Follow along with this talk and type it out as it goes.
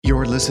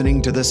You're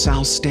listening to The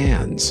South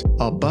Stands,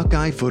 a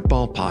Buckeye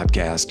football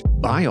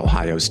podcast by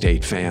Ohio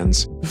State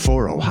fans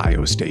for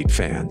Ohio State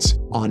fans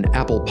on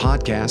Apple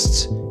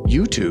Podcasts,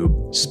 YouTube,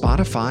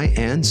 Spotify,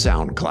 and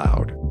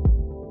SoundCloud.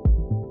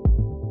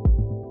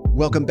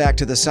 Welcome back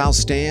to The South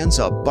Stands,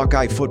 a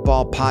Buckeye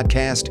football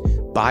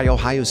podcast by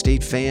Ohio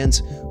State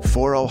fans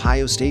for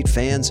Ohio State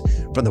fans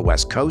from the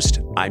West Coast.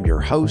 I'm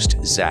your host,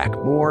 Zach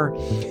Moore.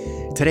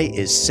 Today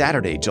is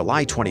Saturday,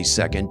 July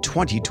 22nd,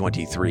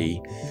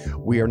 2023.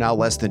 We are now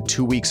less than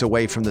 2 weeks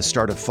away from the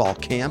start of fall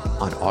camp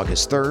on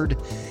August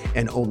 3rd,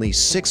 and only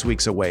 6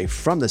 weeks away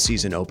from the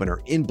season opener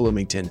in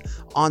Bloomington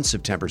on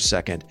September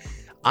 2nd.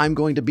 I'm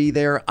going to be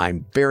there.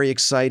 I'm very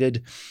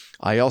excited.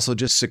 I also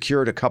just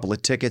secured a couple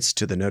of tickets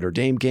to the Notre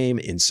Dame game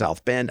in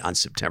South Bend on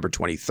September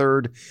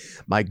 23rd.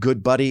 My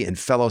good buddy and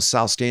fellow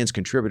South Stands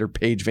contributor,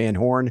 Paige Van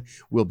Horn,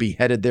 will be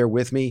headed there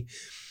with me.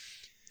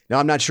 Now,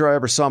 I'm not sure I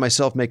ever saw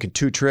myself making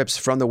 2 trips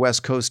from the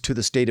West Coast to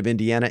the state of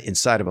Indiana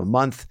inside of a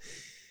month,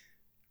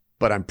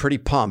 but I'm pretty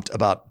pumped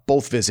about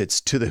both visits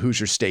to the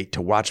Hoosier State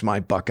to watch my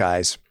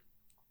Buckeyes.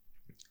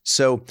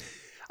 So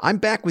I'm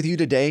back with you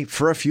today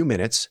for a few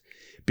minutes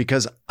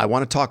because I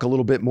want to talk a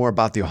little bit more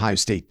about the Ohio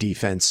State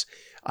defense.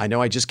 I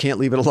know I just can't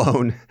leave it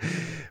alone,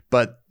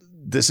 but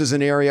this is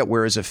an area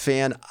where as a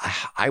fan,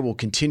 I will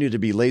continue to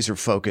be laser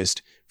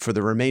focused for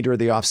the remainder of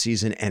the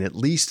offseason and at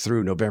least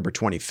through November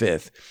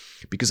 25th,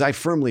 because I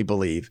firmly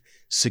believe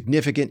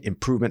significant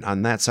improvement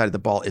on that side of the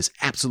ball is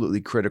absolutely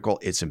critical.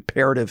 It's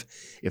imperative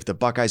if the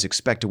Buckeyes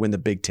expect to win the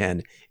Big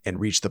Ten and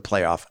reach the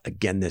playoff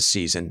again this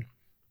season.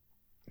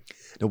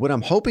 Now, what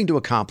I'm hoping to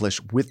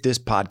accomplish with this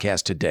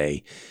podcast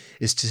today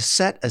is to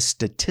set a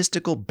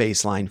statistical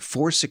baseline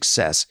for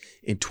success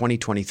in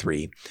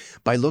 2023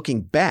 by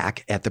looking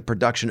back at the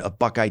production of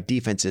Buckeye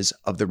defenses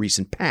of the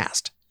recent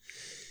past.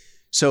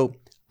 So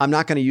I'm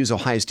not going to use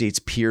Ohio State's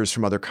peers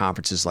from other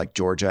conferences like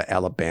Georgia,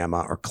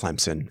 Alabama, or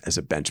Clemson as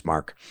a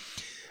benchmark.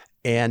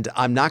 And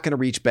I'm not going to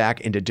reach back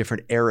into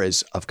different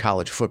eras of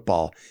college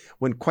football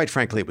when, quite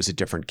frankly, it was a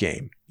different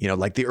game. You know,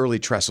 like the early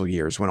Tressel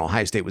years when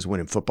Ohio State was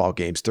winning football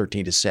games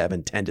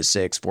 13-7,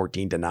 10-6,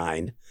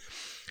 14-9.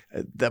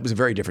 That was a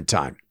very different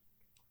time.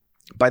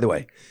 By the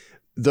way,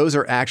 those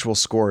are actual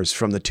scores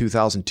from the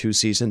 2002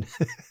 season.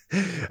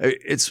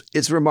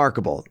 It's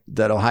remarkable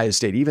that Ohio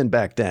State, even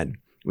back then,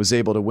 was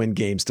able to win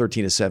games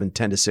 13-7,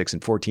 10-6,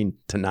 and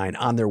 14-9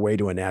 on their way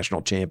to a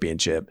national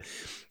championship.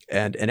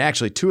 And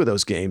actually 2 of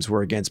those games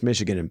were against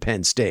Michigan and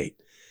Penn State.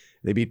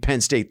 They beat Penn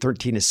State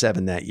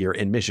 13-7 that year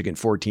and Michigan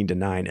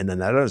 14-9. And then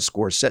that other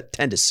score set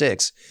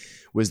 10-6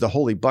 was the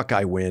Holy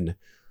Buckeye win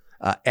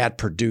at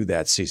Purdue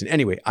that season.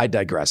 Anyway, I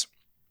digress.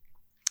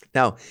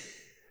 Now,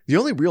 the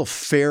only real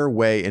fair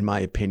way, in my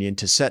opinion,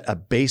 to set a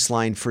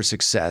baseline for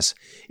success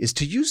is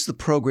to use the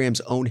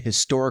program's own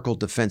historical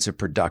defensive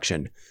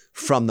production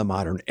from the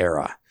modern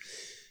era.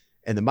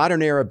 And the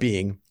modern era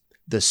being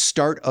the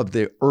start of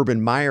the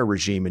Urban Meyer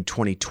regime in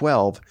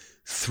 2012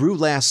 through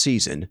last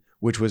season,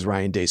 which was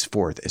Ryan Day's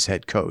 4th as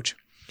head coach.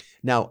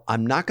 Now,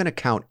 I'm not going to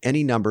count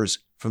any numbers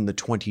from the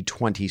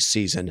 2020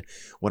 season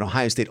when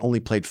Ohio State only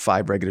played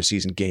 5 regular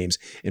season games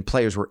and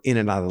players were in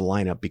and out of the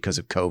lineup because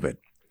of COVID.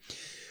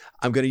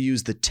 I'm going to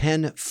use the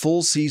 10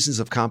 full seasons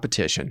of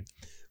competition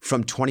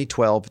from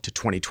 2012 to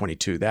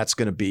 2022. That's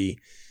going to be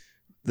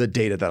the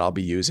data that I'll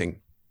be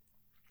using.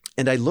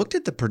 And I looked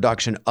at the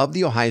production of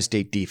the Ohio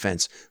State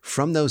defense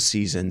from those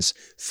seasons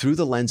through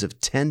the lens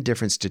of 10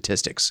 different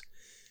statistics: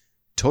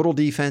 total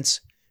defense,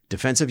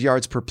 defensive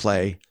yards per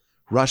play,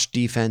 rush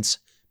defense,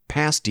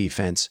 pass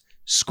defense,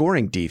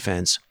 scoring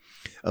defense,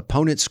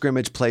 opponent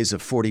scrimmage plays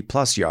of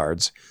 40-plus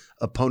yards,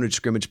 opponent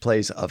scrimmage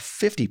plays of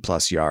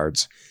 50-plus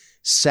yards,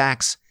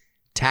 sacks,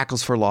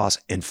 tackles for loss,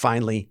 and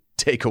finally,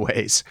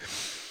 takeaways.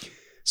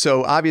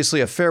 So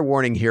obviously a fair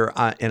warning here,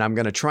 and I'm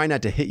going to try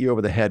not to hit you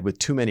over the head with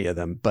too many of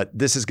them, but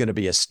this is going to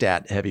be a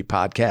stat-heavy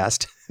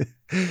podcast.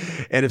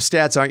 And if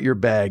stats aren't your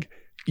bag,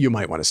 you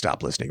might want to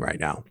stop listening right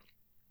now.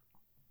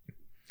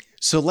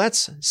 So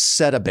let's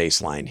set a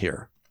baseline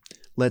here.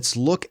 Let's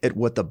look at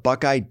what the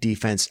Buckeye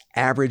defense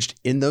averaged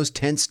in those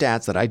 10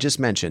 stats that I just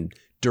mentioned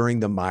during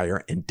the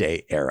Meyer and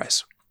Day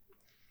eras.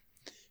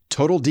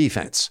 Total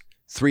defense,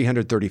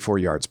 334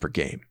 yards per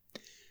game.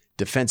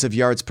 Defensive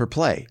yards per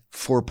play,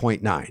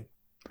 4.9.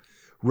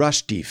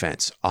 Rush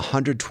defense,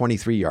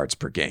 123 yards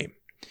per game.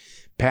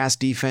 Pass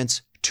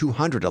defense,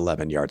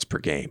 211 yards per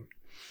game.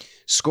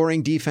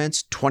 Scoring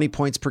defense, 20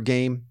 points per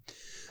game.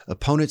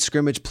 Opponent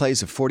scrimmage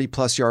plays of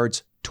 40-plus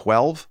yards,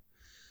 12.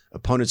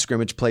 Opponent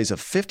scrimmage plays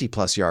of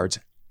 50-plus yards,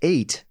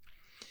 8.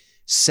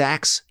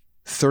 Sacks,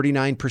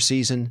 39 per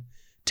season.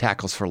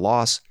 Tackles for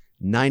loss,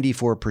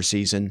 94 per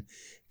season.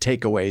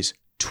 Takeaways,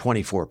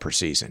 24 per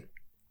season.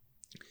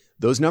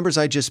 Those numbers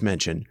I just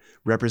mentioned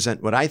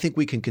represent what I think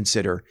we can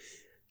consider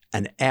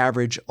an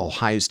average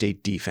Ohio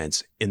State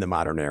defense in the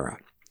modern era.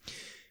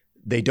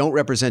 They don't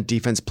represent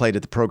defense played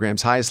at the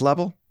program's highest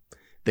level.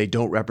 They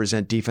don't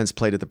represent defense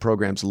played at the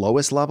program's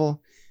lowest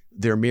level.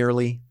 They're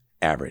merely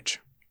average.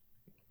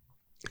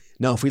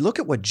 Now, if we look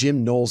at what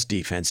Jim Knowles'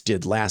 defense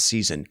did last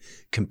season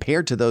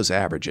compared to those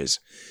averages,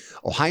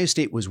 Ohio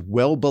State was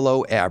well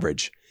below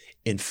average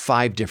in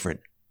 5 different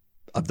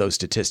of those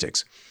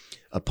statistics.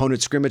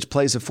 Opponent scrimmage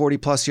plays of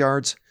 40-plus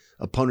yards,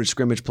 opponent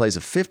scrimmage plays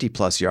of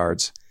 50-plus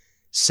yards,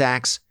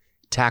 sacks,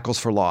 tackles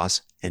for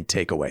loss, and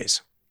takeaways.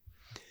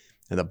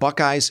 And the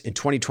Buckeyes in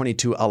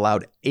 2022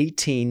 allowed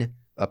 18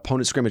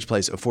 opponent scrimmage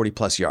plays of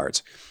 40-plus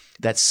yards.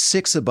 That's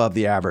 6 above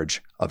the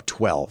average of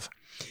 12.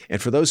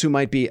 And for those who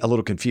might be a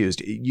little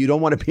confused, you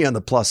don't want to be on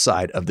the plus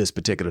side of this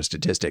particular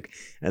statistic.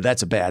 Now,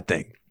 that's a bad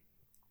thing.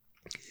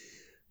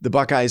 The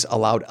Buckeyes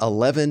allowed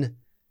 11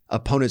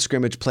 opponent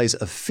scrimmage plays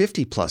of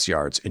 50-plus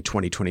yards in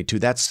 2022.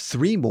 That's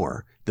 3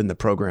 more than the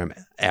program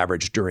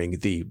average during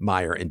the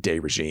Meyer and Day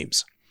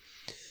regimes.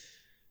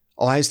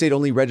 Ohio State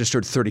only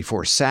registered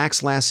 34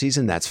 sacks last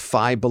season. That's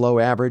 5 below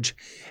average.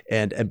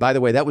 And by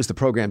the way, that was the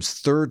program's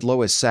 3rd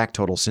lowest sack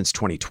total since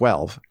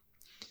 2012.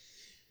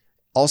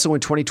 Also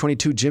in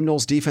 2022, Jim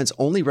Knowles' defense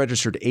only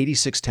registered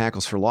 86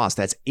 tackles for loss.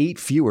 That's 8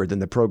 fewer than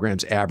the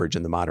program's average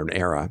in the modern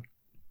era.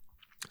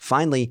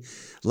 Finally,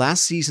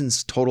 last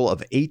season's total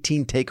of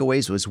 18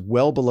 takeaways was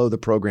well below the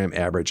program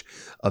average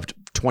of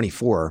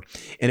 24,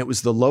 and it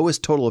was the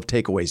lowest total of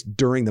takeaways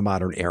during the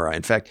modern era.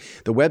 In fact,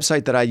 the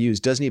website that I use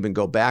doesn't even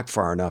go back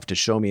far enough to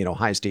show me an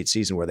Ohio State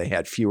season where they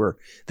had fewer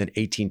than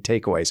 18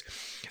 takeaways.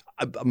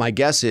 My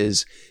guess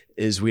is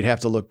we'd have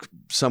to look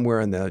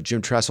somewhere in the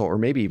Jim Tressel or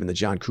maybe even the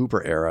John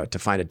Cooper era to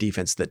find a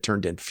defense that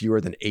turned in fewer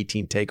than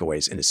 18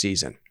 takeaways in a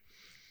season.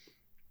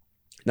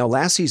 Now,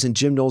 last season,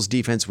 Jim Knowles'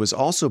 defense was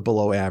also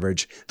below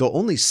average, though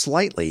only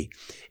slightly,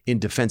 in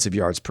defensive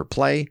yards per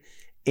play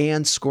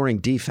and scoring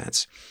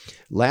defense.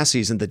 Last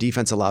season, the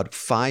defense allowed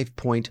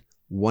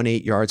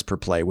 5.18 yards per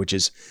play, which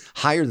is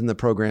higher than the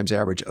program's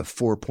average of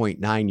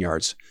 4.9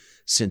 yards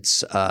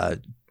since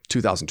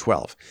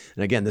 2012.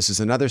 And again, this is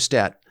another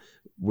stat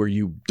where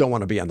you don't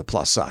want to be on the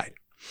plus side.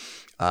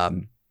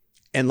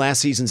 And last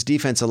season's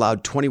defense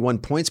allowed 21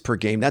 points per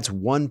game. That's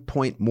 1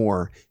 point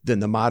more than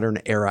the modern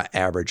era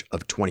average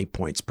of 20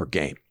 points per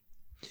game.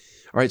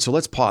 All right, so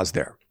let's pause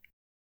there.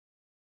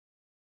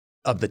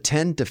 Of the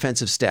 10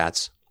 defensive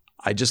stats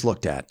I just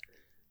looked at,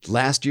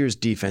 last year's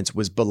defense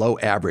was below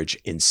average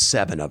in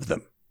 7 of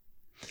them.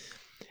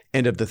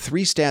 And of the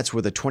 3 stats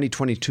where the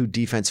 2022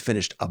 defense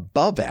finished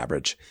above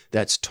average,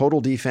 that's total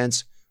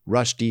defense,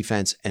 rush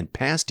defense, and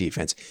pass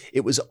defense,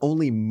 it was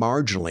only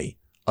marginally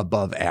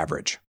above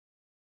average.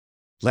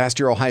 Last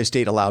year, Ohio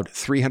State allowed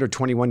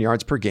 321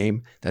 yards per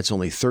game. That's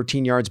only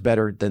 13 yards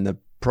better than the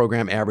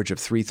program average of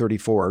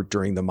 334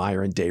 during the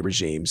Meyer and Day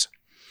regimes.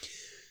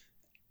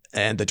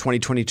 And the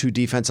 2022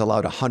 defense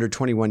allowed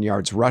 121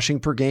 yards rushing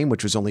per game,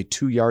 which was only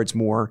 2 yards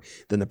more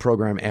than the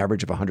program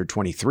average of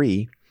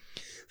 123.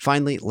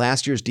 Finally,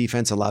 last year's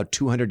defense allowed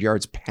 200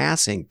 yards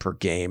passing per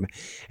game,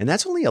 and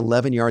that's only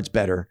 11 yards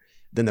better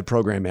than the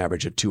program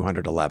average of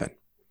 211.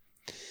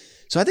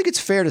 So I think it's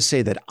fair to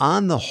say that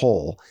on the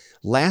whole,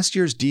 last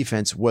year's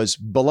defense was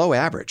below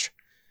average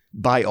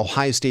by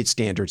Ohio State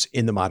standards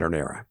in the modern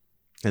era.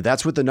 And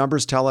that's what the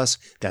numbers tell us.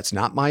 That's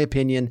not my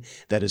opinion.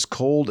 That is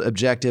cold,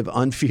 objective,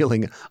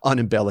 unfeeling,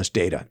 unembellished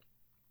data.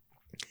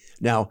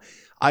 Now,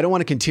 I don't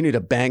want to continue to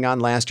bang on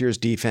last year's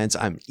defense.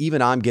 I'm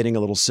getting a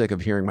little sick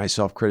of hearing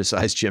myself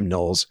criticize Jim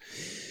Knowles.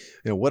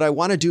 What I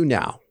want to do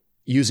now,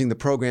 using the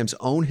program's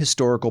own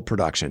historical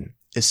production,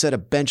 is set a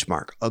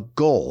benchmark, a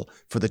goal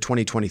for the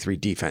 2023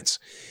 defense.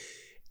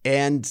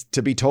 And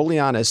to be totally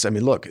honest,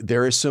 look,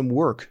 there is some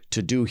work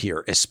to do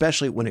here,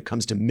 especially when it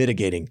comes to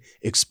mitigating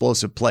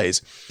explosive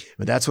plays.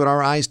 But that's what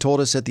our eyes told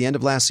us at the end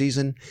of last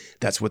season.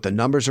 That's what the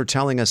numbers are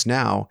telling us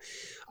now.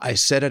 I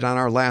said it on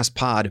our last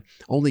pod,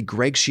 only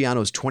Greg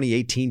Schiano's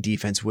 2018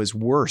 defense was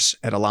worse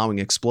at allowing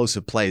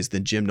explosive plays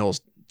than Jim Knowles'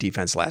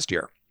 defense last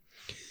year.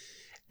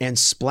 And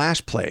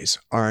splash plays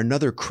are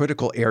another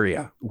critical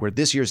area where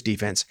this year's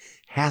defense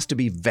has to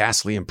be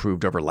vastly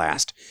improved over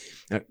last.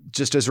 Now,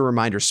 just as a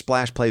reminder,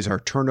 splash plays are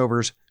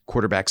turnovers,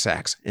 quarterback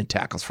sacks, and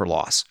tackles for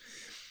loss.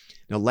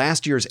 Now,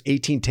 last year's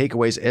 18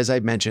 takeaways, as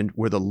I mentioned,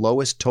 were the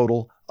lowest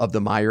total of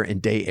the Meyer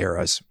and Day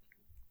eras.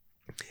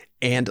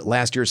 And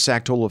last year's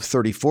sack total of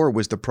 34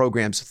 was the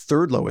program's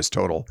 3rd lowest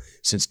total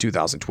since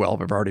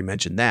 2012. I've already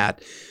mentioned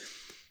that.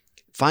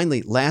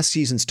 Finally, last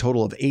season's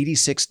total of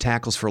 86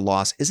 tackles for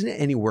loss isn't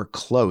anywhere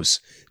close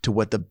to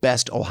what the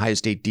best Ohio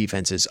State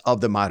defenses of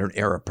the modern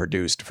era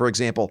produced. For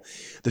example,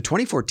 the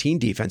 2014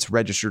 defense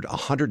registered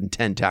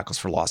 110 tackles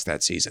for loss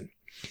that season.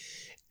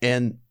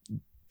 And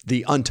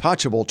the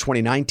untouchable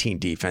 2019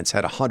 defense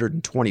had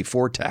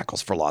 124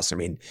 tackles for loss.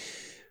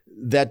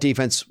 That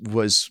defense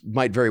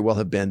might very well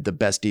have been the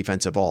best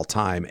defense of all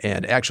time.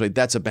 And actually,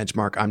 that's a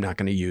benchmark I'm not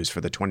going to use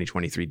for the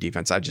 2023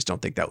 defense. I just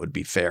don't think that would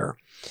be fair.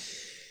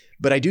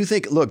 But I do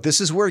think, look, this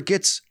is where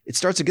it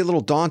starts to get a little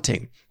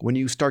daunting when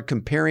you start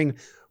comparing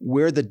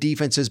where the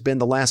defense has been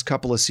the last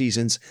couple of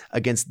seasons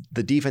against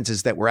the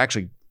defenses that were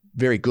actually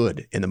very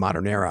good in the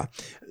modern era.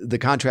 The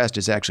contrast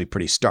is actually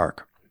pretty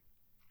stark.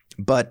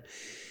 But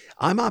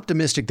I'm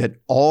optimistic that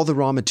all the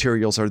raw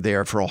materials are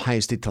there for Ohio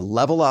State to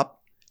level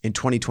up in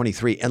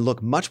 2023 and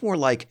look much more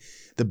like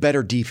the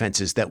better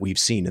defenses that we've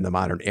seen in the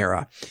modern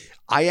era.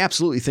 I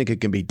absolutely think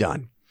it can be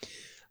done.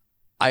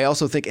 I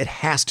also think it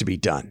has to be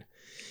done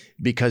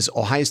because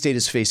Ohio State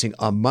is facing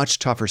a much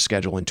tougher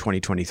schedule in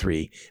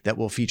 2023 that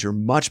will feature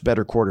much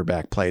better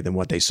quarterback play than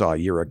what they saw a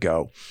year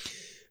ago.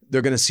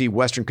 They're going to see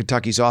Western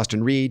Kentucky's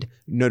Austin Reed,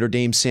 Notre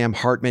Dame's Sam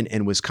Hartman,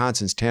 and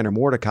Wisconsin's Tanner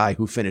Mordecai,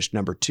 who finished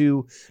number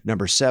 2,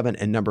 number 7,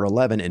 and number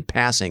 11 in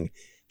passing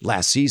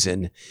last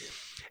season.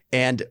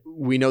 And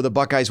we know the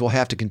Buckeyes will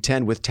have to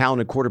contend with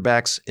talented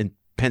quarterbacks in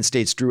Penn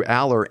State's Drew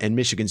Aller and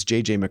Michigan's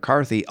J.J.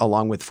 McCarthy,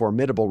 along with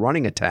formidable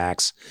running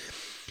attacks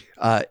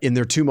in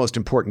their 2 most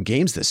important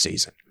games this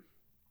season.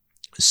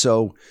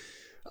 So,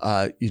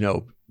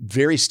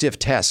 very stiff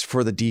tests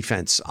for the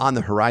defense on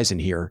the horizon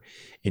here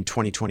in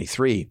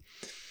 2023.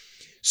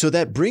 So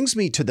that brings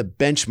me to the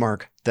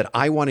benchmark that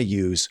I want to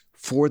use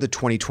for the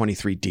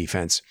 2023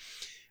 defense.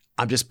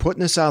 I'm just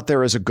putting this out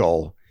there as a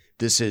goal.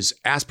 This is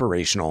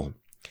aspirational.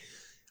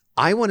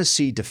 I want to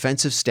see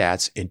defensive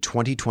stats in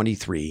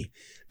 2023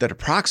 that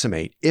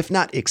approximate, if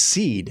not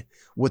exceed,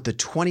 what the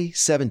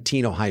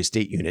 2017 Ohio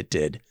State unit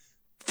did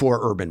for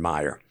Urban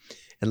Meyer.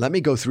 And let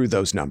me go through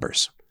those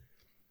numbers.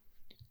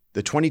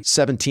 The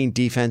 2017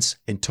 defense,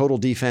 in total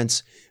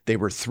defense, they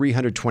were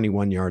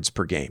 321 yards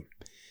per game.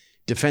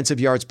 Defensive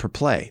yards per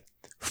play,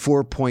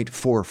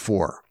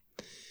 4.44.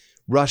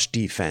 Rush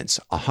defense,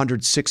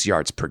 106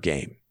 yards per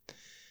game.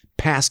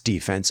 Pass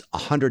defense,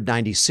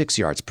 196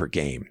 yards per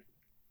game.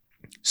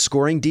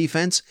 Scoring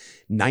defense,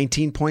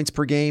 19 points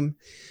per game.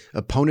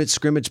 Opponent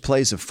scrimmage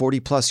plays of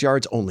 40-plus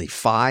yards, only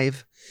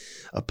 5.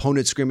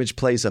 Opponent scrimmage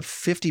plays of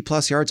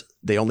 50-plus yards,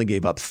 they only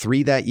gave up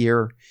 3 that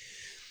year.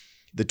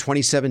 The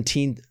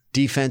 2017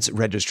 defense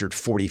registered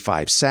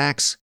 45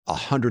 sacks,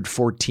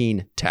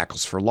 114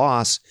 tackles for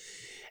loss,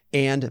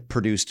 and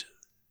produced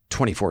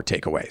 24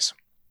 takeaways.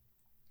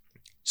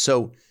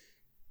 So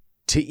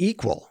to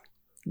equal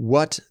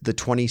what the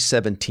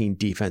 2017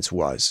 defense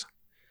was,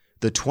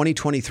 the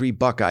 2023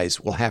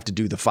 Buckeyes will have to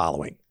do the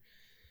following.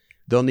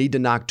 They'll need to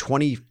knock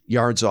 20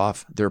 yards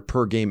off their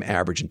per-game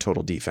average in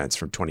total defense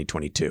from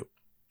 2022.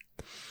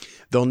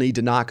 They'll need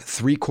to knock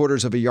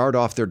 3/4 of a yard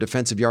off their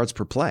defensive yards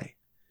per play.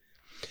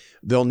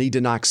 They'll need to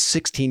knock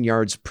 16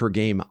 yards per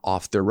game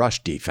off their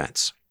rush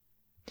defense.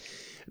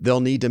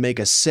 They'll need to make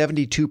a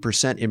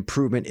 72%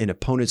 improvement in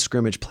opponent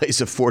scrimmage plays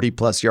of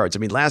 40-plus yards. I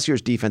mean, last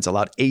year's defense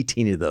allowed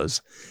 18 of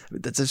those.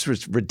 This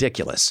was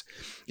ridiculous.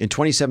 In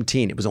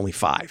 2017, it was only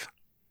 5.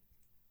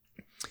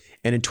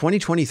 And in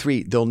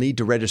 2023, they'll need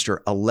to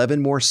register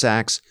 11 more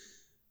sacks,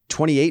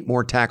 28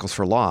 more tackles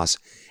for loss,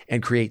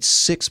 and create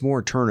 6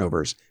 more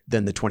turnovers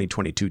than the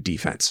 2022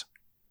 defense.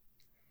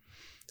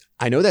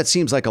 I know that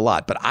seems like a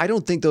lot, but I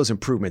don't think those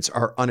improvements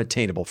are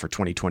unattainable for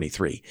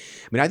 2023.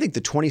 I mean, I think the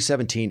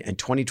 2017 and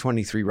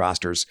 2023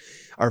 rosters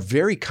are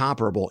very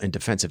comparable in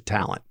defensive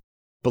talent.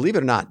 Believe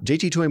it or not,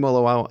 JT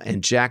Tuimoloau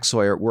and Jack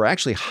Sawyer were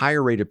actually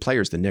higher rated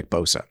players than Nick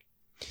Bosa.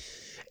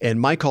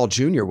 And Mike Hall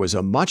Jr. was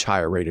a much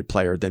higher rated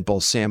player than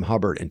both Sam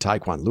Hubbard and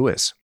Tyquan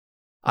Lewis.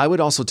 I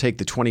would also take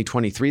the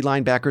 2023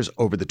 linebackers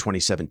over the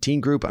 2017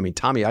 group. I mean,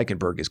 Tommy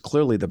Eichenberg is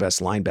clearly the best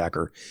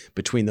linebacker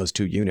between those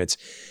 2 units.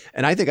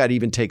 And I think I'd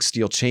even take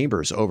Steele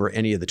Chambers over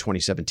any of the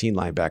 2017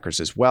 linebackers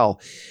as well.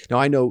 Now,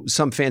 I know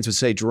some fans would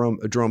say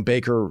Jerome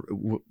Baker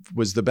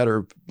was the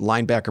better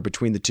linebacker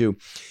between the 2.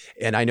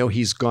 And I know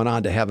he's gone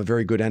on to have a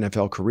very good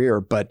NFL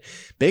career, but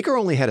Baker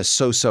only had a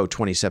so-so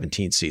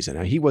 2017 season.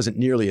 Now, he wasn't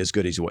nearly as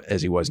good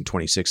as he was in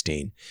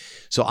 2016.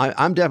 So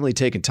I'm definitely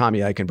taking Tommy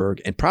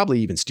Eichenberg and probably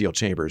even Steele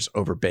Chambers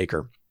over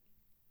Baker.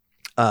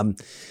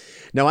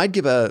 Now, I'd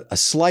give a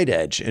slight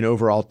edge in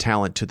overall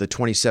talent to the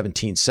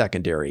 2017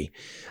 secondary.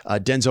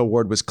 Denzel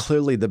Ward was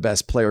clearly the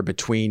best player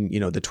between,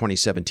 the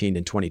 2017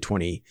 and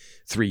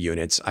 2023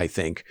 units, I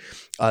think.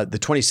 The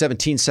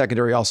 2017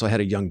 secondary also had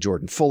a young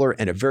Jordan Fuller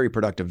and a very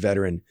productive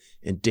veteran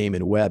in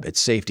Damon Webb at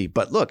safety.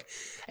 But look,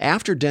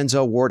 after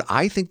Denzel Ward,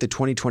 I think the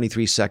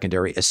 2023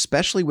 secondary,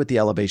 especially with the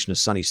elevation of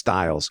Sonny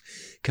Styles,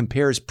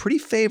 compares pretty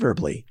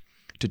favorably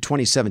to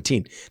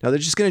 2017. Now, they're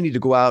just going to need to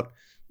go out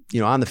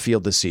on the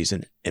field this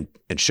season and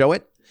show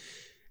it.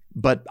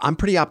 But I'm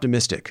pretty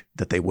optimistic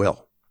that they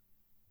will.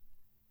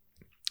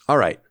 All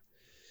right.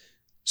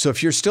 So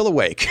if you're still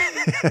awake,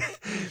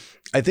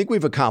 I think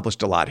we've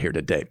accomplished a lot here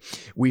today.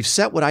 We've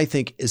set what I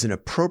think is an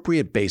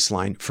appropriate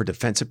baseline for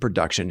defensive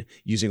production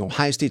using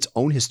Ohio State's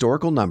own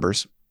historical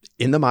numbers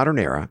in the modern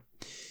era.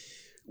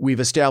 We've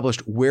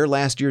established where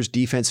last year's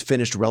defense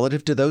finished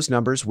relative to those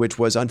numbers, which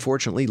was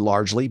unfortunately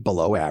largely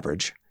below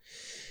average.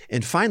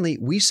 And finally,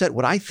 we set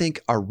what I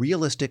think are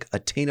realistic,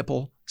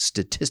 attainable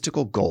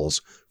statistical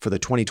goals for the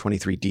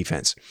 2023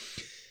 defense.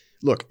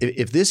 Look,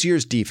 if this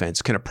year's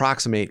defense can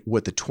approximate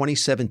what the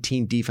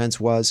 2017 defense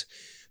was,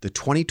 the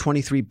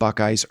 2023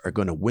 Buckeyes are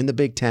going to win the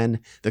Big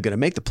Ten, they're going to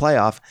make the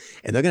playoff,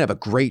 and they're going to have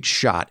a great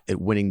shot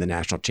at winning the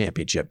national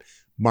championship.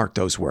 Mark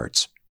those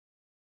words.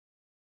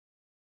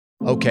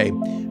 Okay,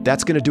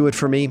 that's going to do it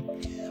for me.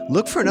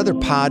 Look for another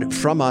pod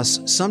from us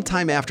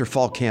sometime after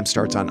fall camp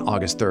starts on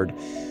August 3rd.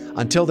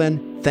 Until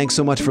then, thanks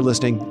so much for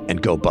listening,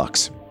 and go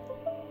Bucks.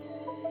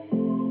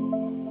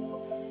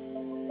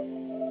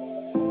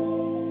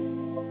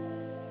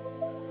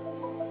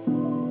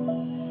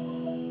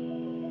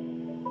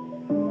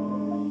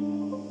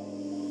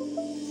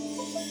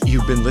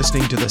 You've been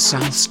listening to the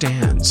South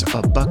Stands,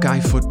 a Buckeye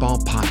football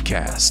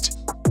podcast.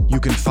 You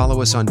can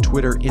follow us on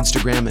Twitter,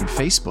 Instagram, and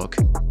Facebook,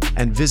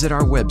 and visit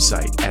our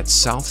website at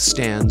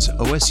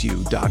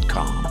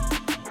southstandsosu.com.